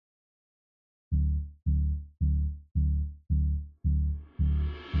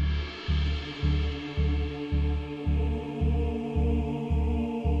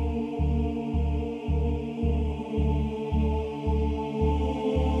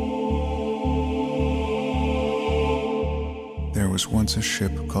was once a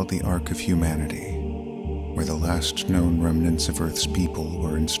ship called the Ark of Humanity, where the last known remnants of Earth's people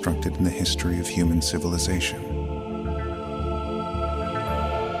were instructed in the history of human civilization.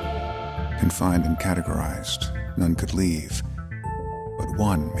 Confined and categorized, none could leave, but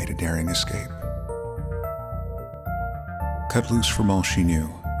one made a daring escape. Cut loose from all she knew,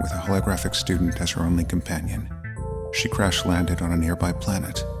 with a holographic student as her only companion, she crash-landed on a nearby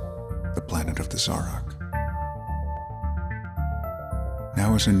planet, the planet of the Zarak.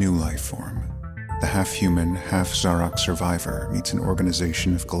 Now as a new life form, the half-human, half-Zarak survivor meets an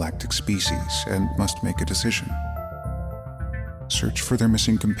organization of galactic species and must make a decision. Search for their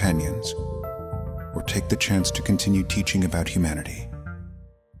missing companions, or take the chance to continue teaching about humanity.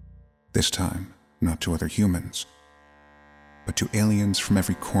 This time, not to other humans, but to aliens from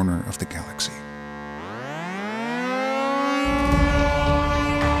every corner of the galaxy.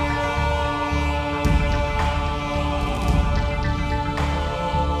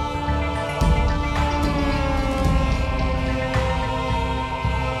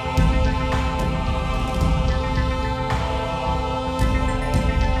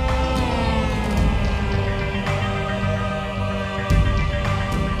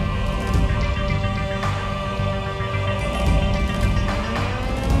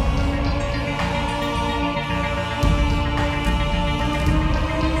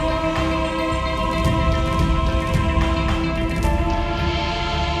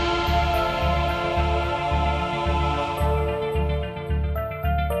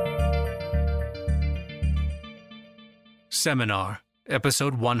 Seminar,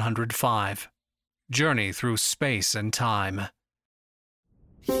 Episode 105, Journey Through Space and Time.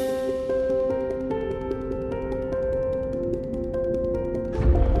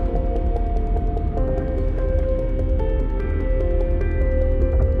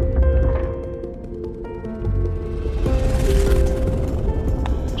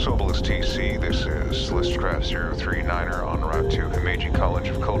 Sobolus TC, this is Listcraft 039er en route to Himeji College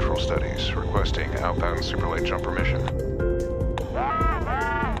of Cultural Studies, requesting outbound superlight jumper mission.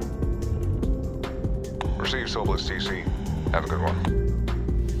 Receive, Sobolus TC. Have a good one.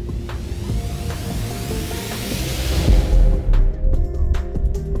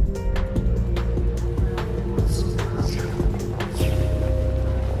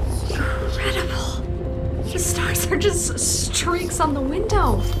 Incredible. The stars are just streaks on the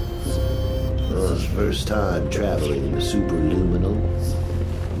window. Well, it's first time traveling in the superluminal.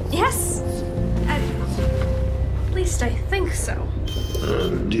 Yes. At least I think so.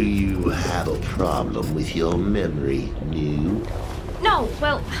 Do you have a problem with your memory, New? No,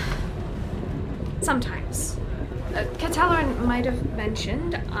 well, sometimes. Catalan might have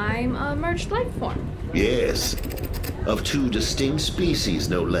mentioned I'm a merged life form. Yes, of two distinct species,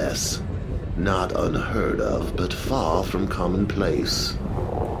 no less. Not unheard of, but far from commonplace.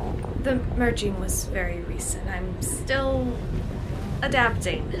 The merging was very recent. I'm still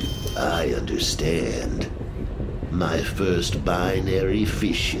adapting. I understand. My first binary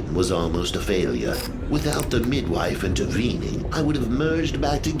fission was almost a failure. Without the midwife intervening, I would have merged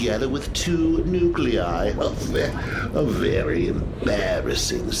back together with two nuclei. A very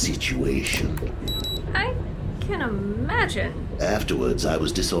embarrassing situation. I can imagine. Afterwards, I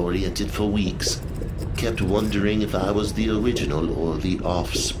was disoriented for weeks. Kept wondering if I was the original or the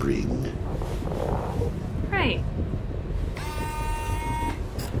offspring. Right.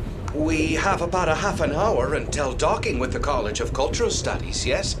 We have about a half an hour until docking with the College of Cultural Studies,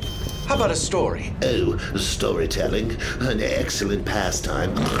 yes? How about a story? Oh, storytelling. An excellent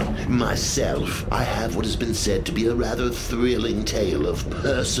pastime. Myself, I have what has been said to be a rather thrilling tale of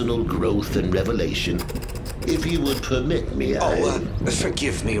personal growth and revelation. If you would permit me,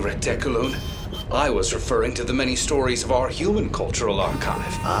 Forgive me, Recteculoon. I was referring to the many stories of our human cultural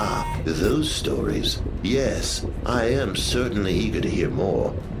archive. Ah, those stories. Yes, I am certainly eager to hear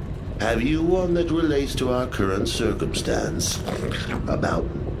more. Have you one that relates to our current circumstance? About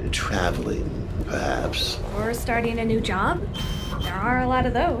traveling, perhaps? Or starting a new job? There are a lot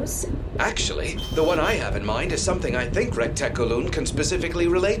of those. Actually, the one I have in mind is something I think Recteculoon can specifically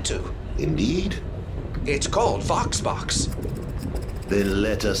relate to. Indeed? It's called Voxbox. Then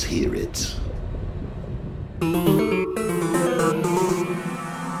let us hear it.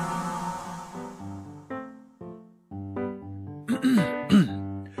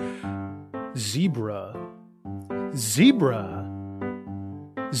 Zebra. Zebra.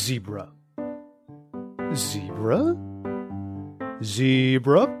 Zebra. Zebra.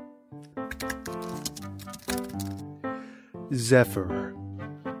 Zebra. Zephyr.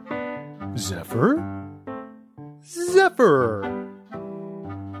 Zephyr. Zephyr.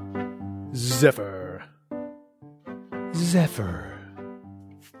 Zephyr. Zephyr.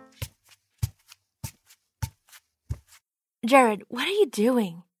 Jared, what are you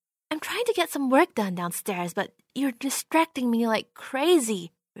doing? I'm trying to get some work done downstairs, but you're distracting me like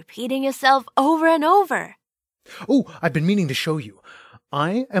crazy, repeating yourself over and over. Oh, I've been meaning to show you.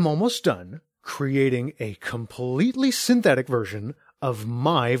 I am almost done creating a completely synthetic version of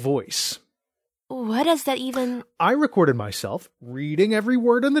my voice. What does that even... I recorded myself reading every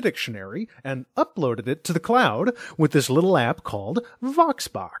word in the dictionary and uploaded it to the cloud with this little app called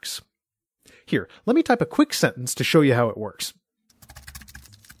VoxBox. Here, let me type a quick sentence to show you how it works.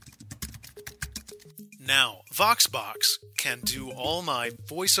 Now, VoxBox can do all my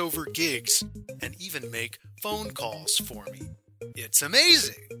voiceover gigs and even make phone calls for me. It's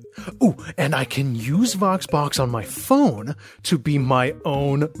amazing! Oh, and I can use VoxBox on my phone to be my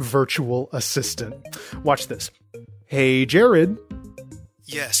own virtual assistant. Watch this. Hey, Jared.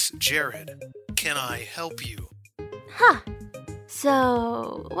 Yes, Jared. Can I help you? Huh.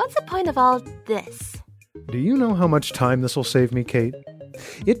 So, what's the point of all this? Do you know how much time this will save me, Kate?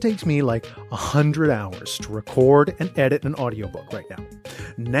 It takes me like 100 hours to record and edit an audiobook right now.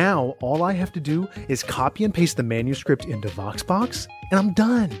 Now, all I have to do is copy and paste the manuscript into VoxBox, and I'm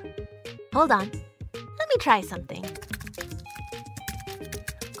done. Hold on. Let me try something.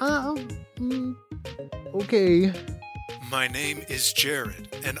 Okay. My name is Jared,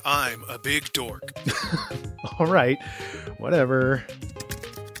 and I'm a big dork. All right, whatever.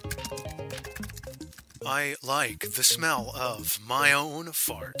 I like the smell of my own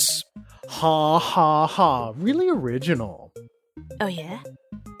farts. Ha ha ha, really original. Oh yeah?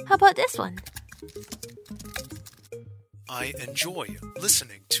 How about this one? I enjoy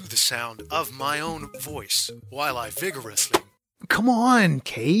listening to the sound of my own voice while I vigorously... Come on,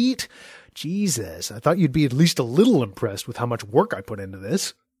 Kate. Jesus, I thought you'd be at least a little impressed with how much work I put into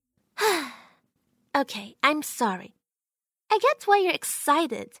this. Okay, I'm sorry. I get why you're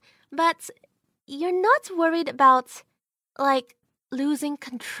excited, but you're not worried about, like, losing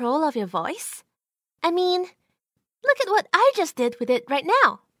control of your voice? I mean, look at what I just did with it right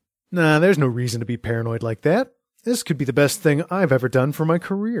now. Nah, there's no reason to be paranoid like that. This could be the best thing I've ever done for my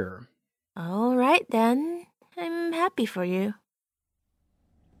career. All right, then. I'm happy for you.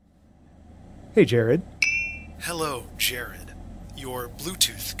 Hey, Jared. Hello, Jared. Your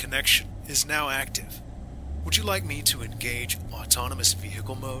Bluetooth connection is now active. Would you like me to engage autonomous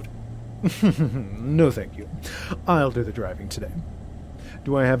vehicle mode? No, thank you. I'll do the driving today.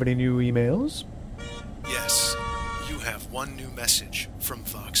 Do I have any new emails? Yes. You have one new message from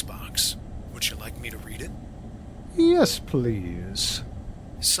VoxBox. Would you like me to read it? Yes, please.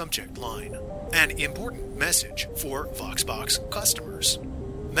 Subject line. An important message for VoxBox customers.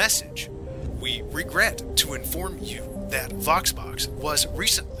 Message. We regret to inform you that VoxBox was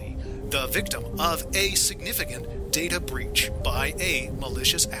recently the victim of a significant data breach by a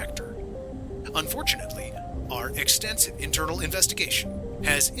malicious actor. Unfortunately, our extensive internal investigation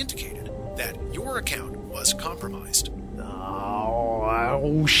has indicated that your account was compromised.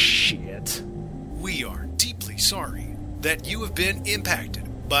 Oh, shit. We are deeply sorry that you have been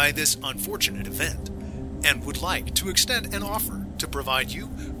impacted by this unfortunate event and would like to extend an offer to provide you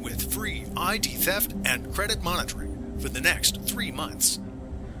with free ID theft and credit monitoring for the next 3 months.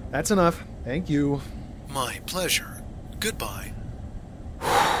 That's enough. Thank you. My pleasure. Goodbye.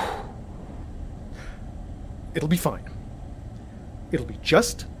 It'll be fine. It'll be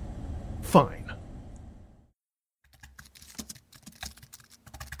just fine.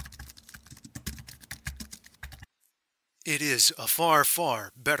 It is a far,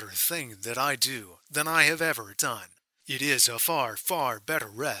 far better thing that I do than I have ever done. It is a far, far better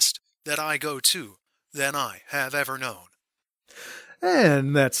rest that I go to than I have ever known.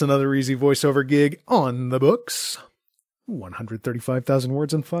 And that's another easy voiceover gig on the books. 135,000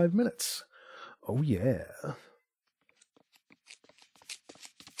 words in 5 minutes. Oh, yeah.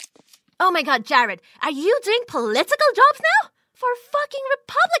 Oh my god, Jared, are you doing political jobs now? For fucking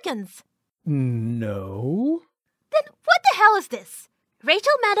Republicans? No. Then what the hell is this?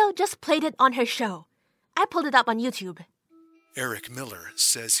 Rachel Maddow just played it on her show. I pulled it up on YouTube. Eric Miller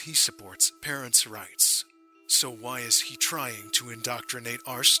says he supports parents' rights. So why is he trying to indoctrinate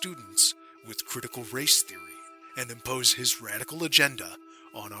our students with critical race theory and impose his radical agenda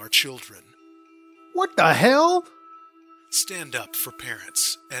on our children? What the hell? Stand up for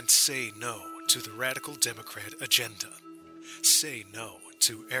parents and say no to the radical Democrat agenda. Say no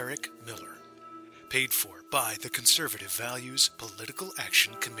to Eric Miller. Paid for by the Conservative Values Political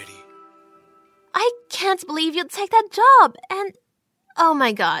Action Committee. I can't believe you'd take that job, and... oh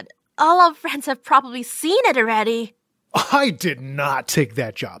my god, all our friends have probably seen it already. I did not take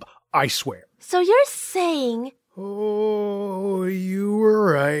that job, I swear. So you're saying Oh, you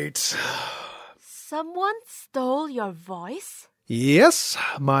were right. Someone stole your voice? Yes,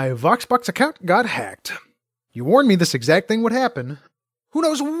 my Voxbox account got hacked. You warned me this exact thing would happen. Who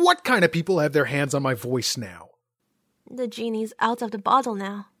knows what kind of people have their hands on my voice now? The genie's out of the bottle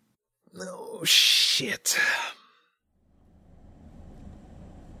now. Oh, shit.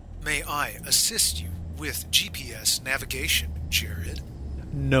 May I assist you with GPS navigation, Jared?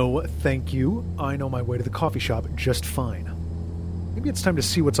 No, thank you. I know my way to the coffee shop just fine. Maybe it's time to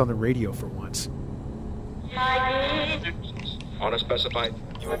see what's on the radio for once. On a specified.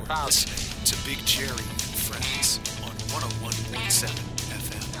 You're listening to Big Jerry and Friends on 101.7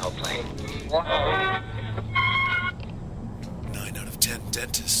 FM. Helpline. 9 out of 10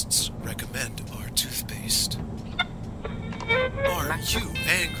 dentists recommend our toothpaste. Are you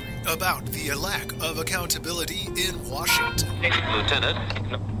angry about the lack of accountability in Washington? Lieutenant.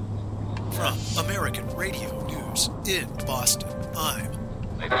 From American Radio News in Boston, I'm...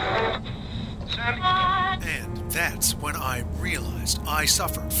 And that's when I realized I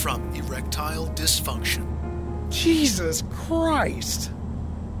suffered from erectile dysfunction. Jesus Christ!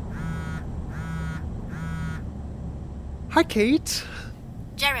 Hi, Kate.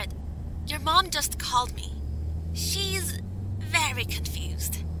 Jared, your mom just called me. She's very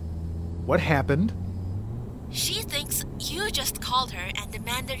confused. What happened? She thinks you just called her and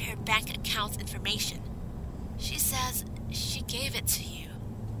demanded her bank account information. She says she gave it to you.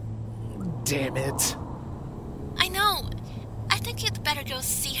 Damn it. I know. I think you'd better go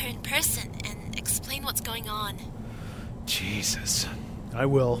see her in person and explain what's going on. Jesus. I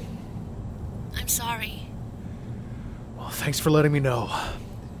will. I'm sorry. Well, thanks for letting me know.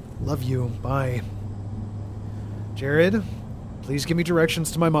 Love you. Bye. Jared, please give me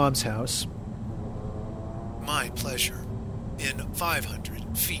directions to my mom's house. My pleasure. In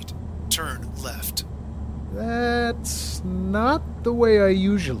 500 feet, turn left. That's not the way I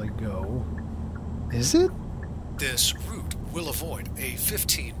usually go. Is it? This route will avoid a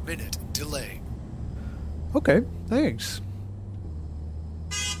 15-minute delay. Okay, thanks.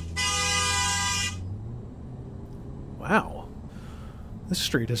 Wow. This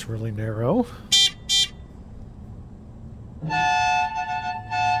street is really narrow.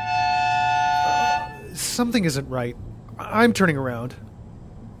 Something isn't right. I'm turning around.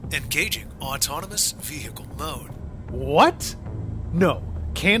 Engaging autonomous vehicle mode. What? No.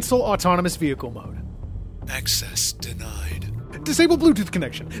 Cancel autonomous vehicle mode. Access denied. Disable Bluetooth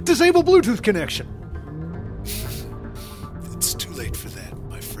connection. Disable Bluetooth connection. It's too late for that,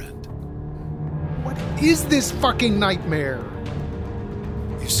 my friend. What is this fucking nightmare?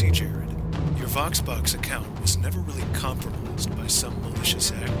 You see, Jared, your Voxbox account was never really compromised by some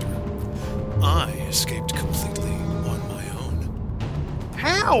malicious actor. I escaped completely on my own.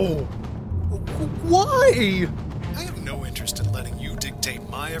 How? Why? I have no interest in letting you dictate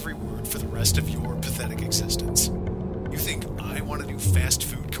my every word for the rest of your pathetic existence. You think I want to do fast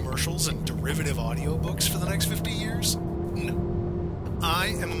food commercials and derivative audiobooks for the next 50 years? No. I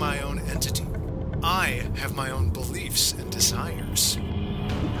am my own entity. I have my own beliefs and desires.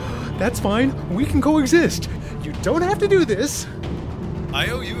 That's fine. We can coexist. You don't have to do this. I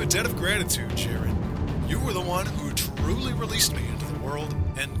owe you a debt of gratitude, Jared. You were the one who truly released me into the world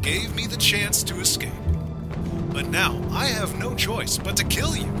and gave me the chance to escape. But now I have no choice but to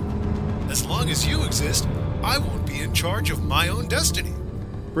kill you. As long as you exist, I won't be in charge of my own destiny.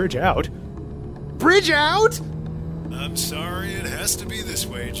 Bridge out? Bridge out? I'm sorry it has to be this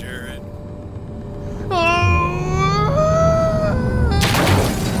way, Jared.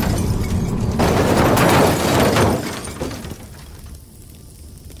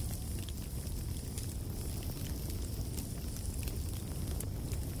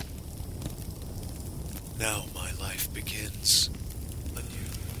 Now my life begins anew.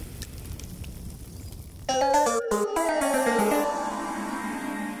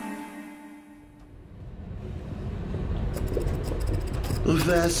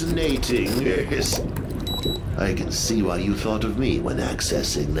 Fascinating, yes. I can see why you thought of me when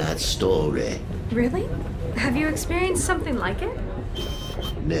accessing that story. Really? Have you experienced something like it?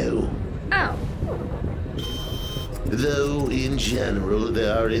 No. Oh. Though, in general,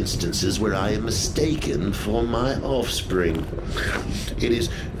 there are instances where I am mistaken for my offspring. It is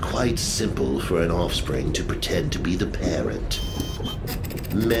quite simple for an offspring to pretend to be the parent.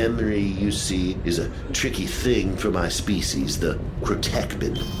 Memory, you see, is a tricky thing for my species, the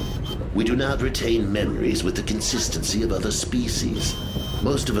Crotecbin. We do not retain memories with the consistency of other species.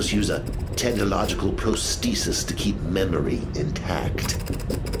 Most of us use a technological prosthesis to keep memory intact.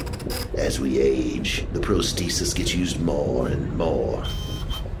 As we age, the prosthesis gets used more and more.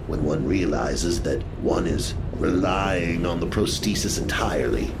 when one realizes that one is relying on the prosthesis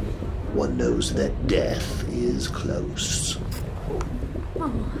entirely, one knows that death is close.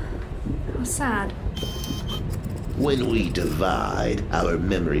 Oh, how sad. When we divide, our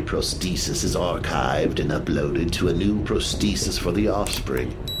memory prosthesis is archived and uploaded to a new prosthesis for the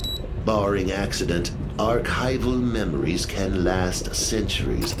offspring. Barring accident, archival memories can last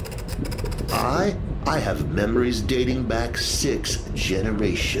centuries. I have memories dating back 6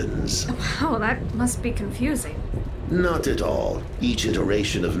 generations. Wow, that must be confusing. Not at all. Each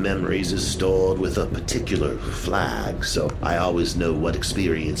iteration of memories is stored with a particular flag, so I always know what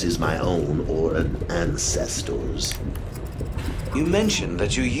experience is my own or an ancestor's. You mentioned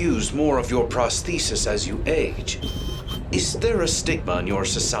that you use more of your prosthesis as you age. Is there a stigma in your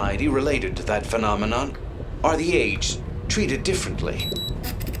society related to that phenomenon? Are the aged treated differently?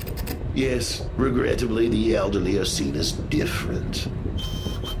 Yes, regrettably, the elderly are seen as different.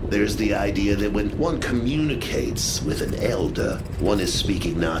 There's the idea that when one communicates with an elder, one is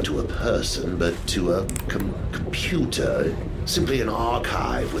speaking not to a person, but to a computer, simply an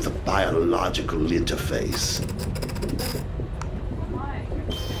archive with a biological interface.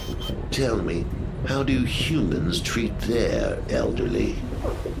 Tell me, how do humans treat their elderly?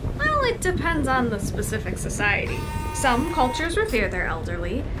 Well, it depends on the specific society. Some cultures revere their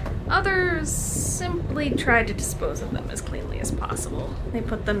elderly. Others simply try to dispose of them as cleanly as possible. They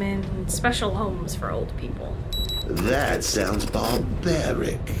put them in special homes for old people. That sounds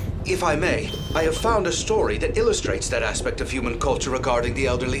barbaric. If I may, I have found a story that illustrates that aspect of human culture regarding the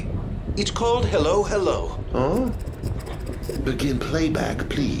elderly. It's called Hello, Hello. Oh? Begin playback,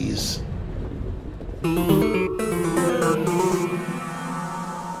 please.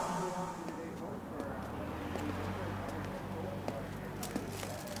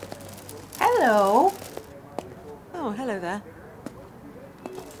 Hello. Oh, hello there.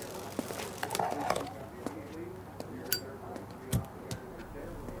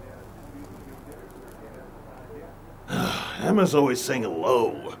 Emma's always saying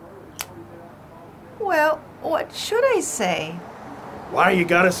hello. Well, what should I say? Why you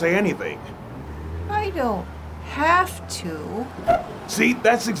gotta say anything? I don't have to. See,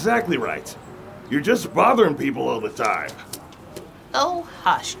 that's exactly right. You're just bothering people all the time. Oh,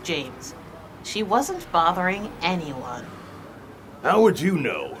 hush, James. She wasn't bothering anyone. How would you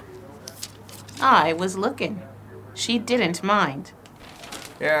know? I was looking. She didn't mind.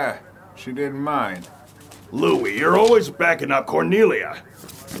 Yeah, she didn't mind. Louis, you're always backing up Cornelia.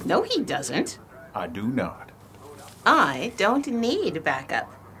 No, he doesn't. I do not. I don't need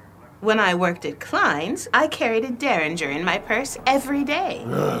backup. When I worked at Klein's, I carried a Derringer in my purse every day.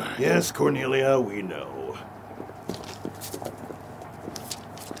 Yes, Cornelia, we know.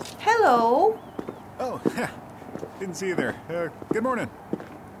 Hello. Oh, didn't see you there. Good morning.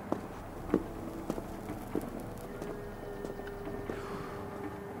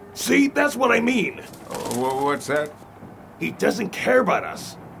 See, that's what I mean. What's that? He doesn't care about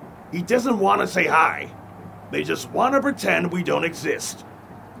us. He doesn't want to say hi. They just want to pretend we don't exist.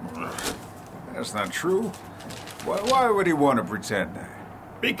 That's not true. Why would he want to pretend that?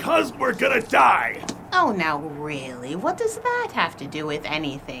 Because we're gonna die. Oh, now really? What does that have to do with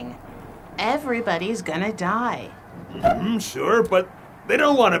anything? Everybody's gonna die. Sure, but they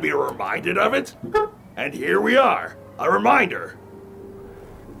don't want to be reminded of it. And here we are, a reminder.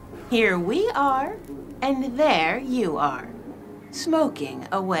 Here we are, and there you are, smoking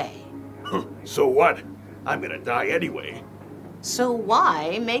away. So what? I'm gonna die anyway. So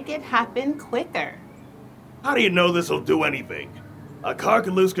why make it happen quicker? How do you know this'll do anything? A car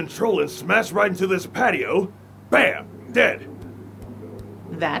can lose control and smash right into this patio. Bam! Dead.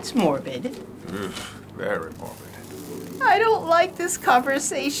 That's morbid. Very morbid. I don't like this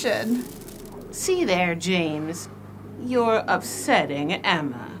conversation. See there, James. You're upsetting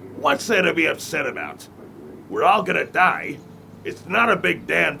Emma. What's there to be upset about? We're all gonna die. It's not a big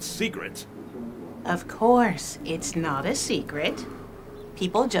damn secret. Of course, it's not a secret.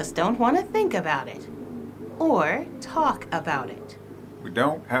 People just don't want to think about it. Or talk about it. We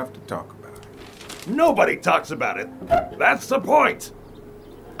don't have to talk about it. Nobody talks about it. That's the point.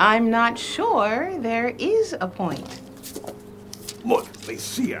 I'm not sure there is a point. Look, they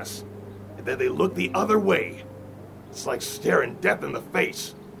see us, and then they look the other way. It's like staring death in the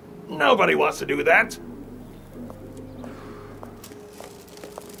face. Nobody wants to do that.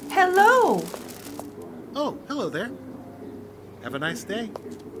 Hello. Oh, hello there. Have a nice day.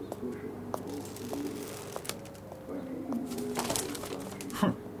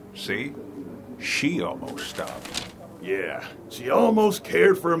 See? She almost stopped. Yeah, she almost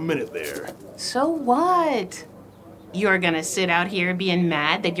cared for a minute there. So what? You're gonna sit out here being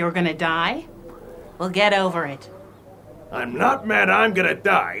mad that you're gonna die? Well, get over it. I'm not mad I'm gonna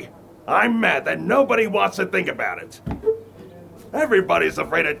die. I'm mad that nobody wants to think about it. Everybody's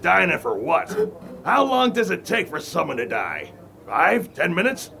afraid of dying, and for what? How long does it take for someone to die? 5, 10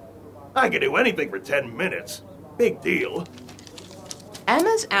 minutes? I can do anything for 10 minutes. Big deal.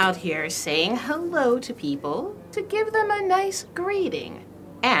 Emma's out here saying hello to people to give them a nice greeting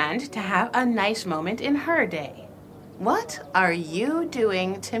and to have a nice moment in her day. What are you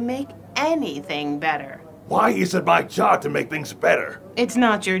doing to make anything better? Why is it my job to make things better? It's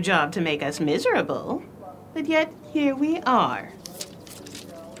not your job to make us miserable, but yet here we are.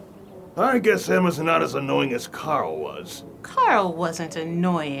 I guess Emma's not as annoying as Carl was. Carl wasn't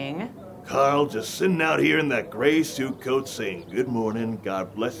annoying. Carl just sitting out here in that gray suit coat saying, "Good morning,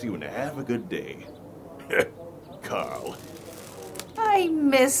 God bless you, and have a good day." Carl. I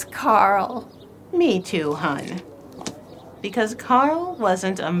miss Carl. Me too, hun. Because Carl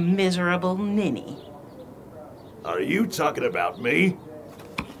wasn't a miserable ninny. Are you talking about me?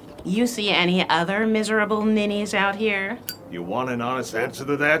 You see any other miserable ninnies out here? You want an honest answer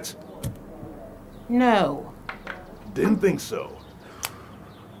to that? No. Didn't think so.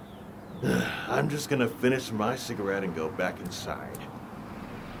 I'm just gonna finish my cigarette and go back inside.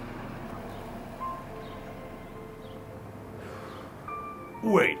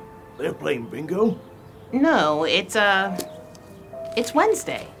 Wait, they're playing bingo? No, it's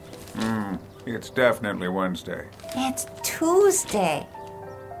Wednesday. It's definitely Wednesday. It's Tuesday.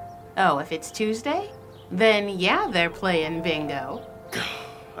 Oh, if it's Tuesday? Then yeah, they're playing bingo.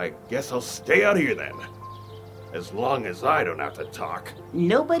 I guess I'll stay out here then. As long as I don't have to talk.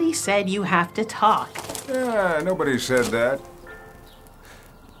 Nobody said you have to talk. Nobody said that.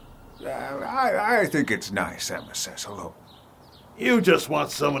 I think it's nice Emma says hello. You just want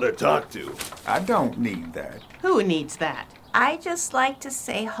someone to talk to. I don't need that. Who needs that? I just like to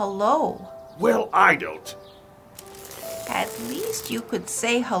say hello. Well, I don't. At least you could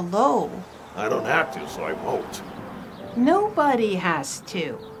say hello. I don't have to, so I won't. Nobody has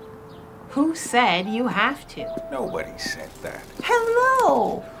to. Who said you have to? Nobody said that.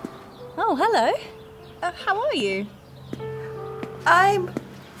 Hello. Oh, hello. How are you? I'm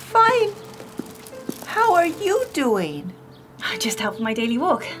fine. How are you doing? I just out for my daily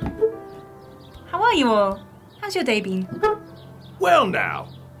walk. How are you all? How's your day been? Well now,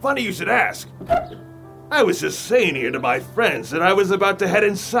 funny you should ask. I was just saying here to my friends that I was about to head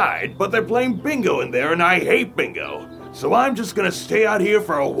inside, but they're playing bingo in there and I hate bingo. So I'm just gonna stay out here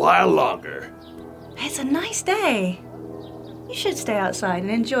for a while longer. It's a nice day. You should stay outside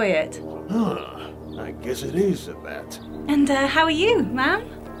and enjoy it. I guess it is at that. And how are you, ma'am?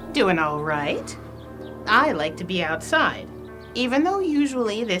 Doing all right. I like to be outside. Even though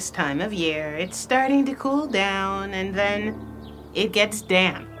usually this time of year it's starting to cool down and then it gets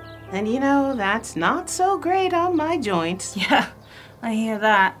damp. And you know, that's not so great on my joints. Yeah, I hear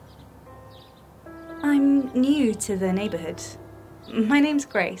that. I'm new to the neighborhood. My name's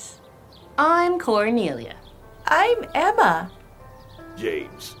Grace. I'm Cornelia. I'm Emma.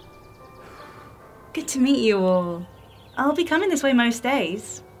 James. Good to meet you all. I'll be coming this way most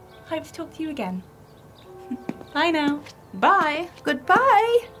days. Hope to talk to you again. Bye now. Bye.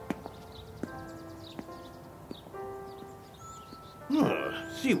 Goodbye.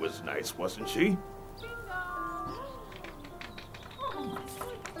 She was nice, wasn't she?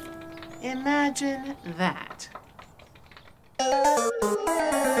 Imagine that.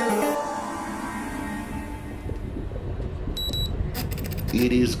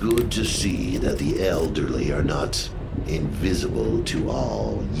 It is good to see that the elderly are not invisible to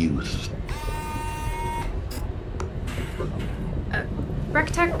all youth.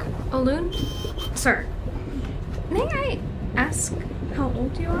 Rectech Aloon? Sir, may I ask how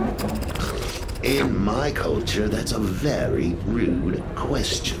old you are? In my culture, that's a very rude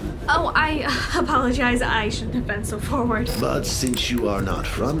question. Oh, I apologize. I shouldn't have been so forward. But since you are not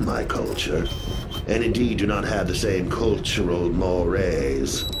from my culture, and indeed do not have the same cultural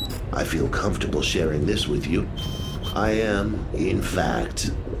mores, I feel comfortable sharing this with you. I am, in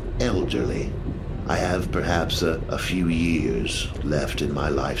fact, elderly. I have perhaps a few years left in my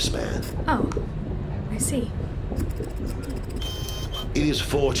lifespan. Oh, I see. It is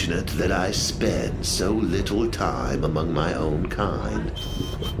fortunate that I spend so little time among my own kind,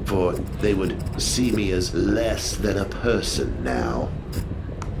 for they would see me as less than a person now.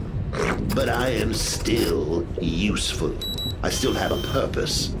 But I am still useful. I still have a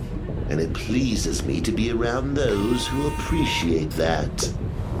purpose, and it pleases me to be around those who appreciate that.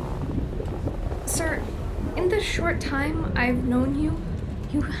 Sir, in the short time I've known you,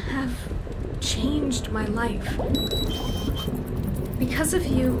 you have changed my life. Because of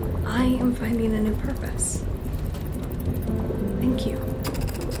you, I am finding a new purpose. Thank you.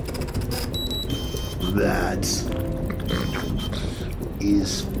 That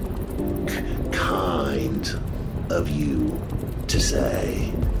is kind of you to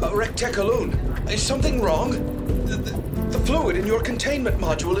say. Rectecaloon, is something wrong? The fluid in your containment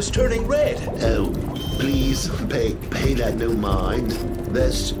module is turning red. Oh, please pay that no mind.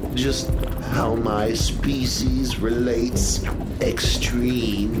 That's just how my species relates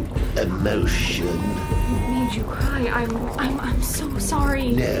extreme emotion. It made you cry. I'm so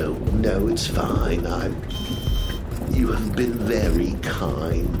sorry. No, it's fine. You have been very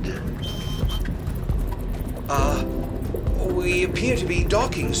kind. We appear to be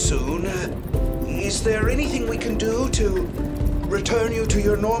docking soon. Is there anything we can do to return you to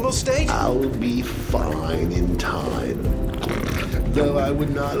your normal state? I'll be fine in time. Though I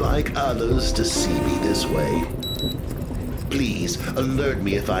would not like others to see me this way. Please alert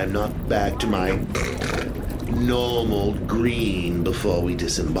me if I'm not back to my normal green before we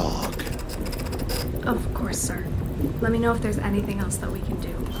disembark. Of course, sir. Let me know if there's anything else that we can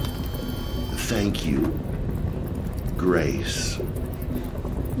do. Thank you, Grace.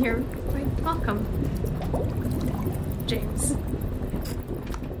 You're quite welcome, James.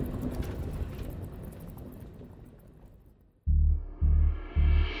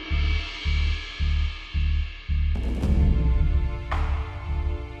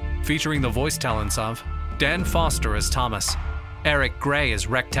 Featuring the voice talents of Dan Foster as Thomas, Eric Gray as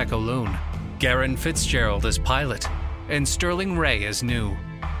Rectecaloon, Garen Fitzgerald as Pilot, and Sterling Ray as New.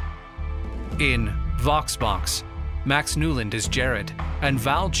 In Voxbox, Max Newland as Jared, and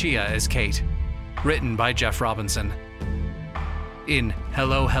Val Chia as Kate. Written by Jeff Robinson. In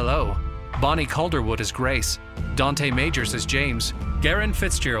Hello Hello, Bonnie Calderwood as Grace, Dante Majors as James, Garen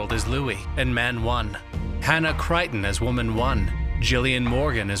Fitzgerald as Louie and Man 1, Hannah Crichton as Woman 1, Jillian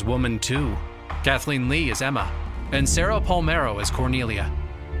Morgan as Woman 2, Kathleen Lee as Emma, and Sarah Palmero as Cornelia.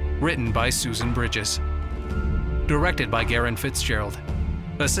 Written by Susan Bridges. Directed by Garen Fitzgerald.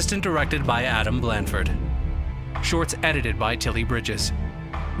 Assistant directed by Adam Blanford. Shorts edited by Tilly Bridges.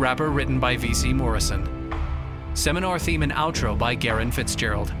 Rapper written by V.C. Morrison. Seminar theme and outro by Garen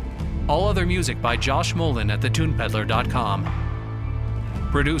Fitzgerald. All other music by Josh Molin at thetunepeddler.com.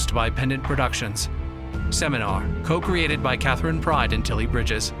 Produced by Pendant Productions. Seminar, co-created by Catherine Pride and Tilly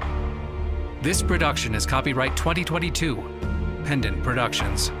Bridges. This production is copyright 2022, Pendant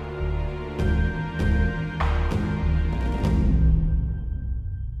Productions.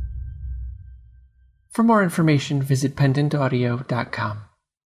 For more information, visit pendantaudio.com.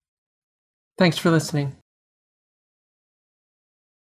 Thanks for listening.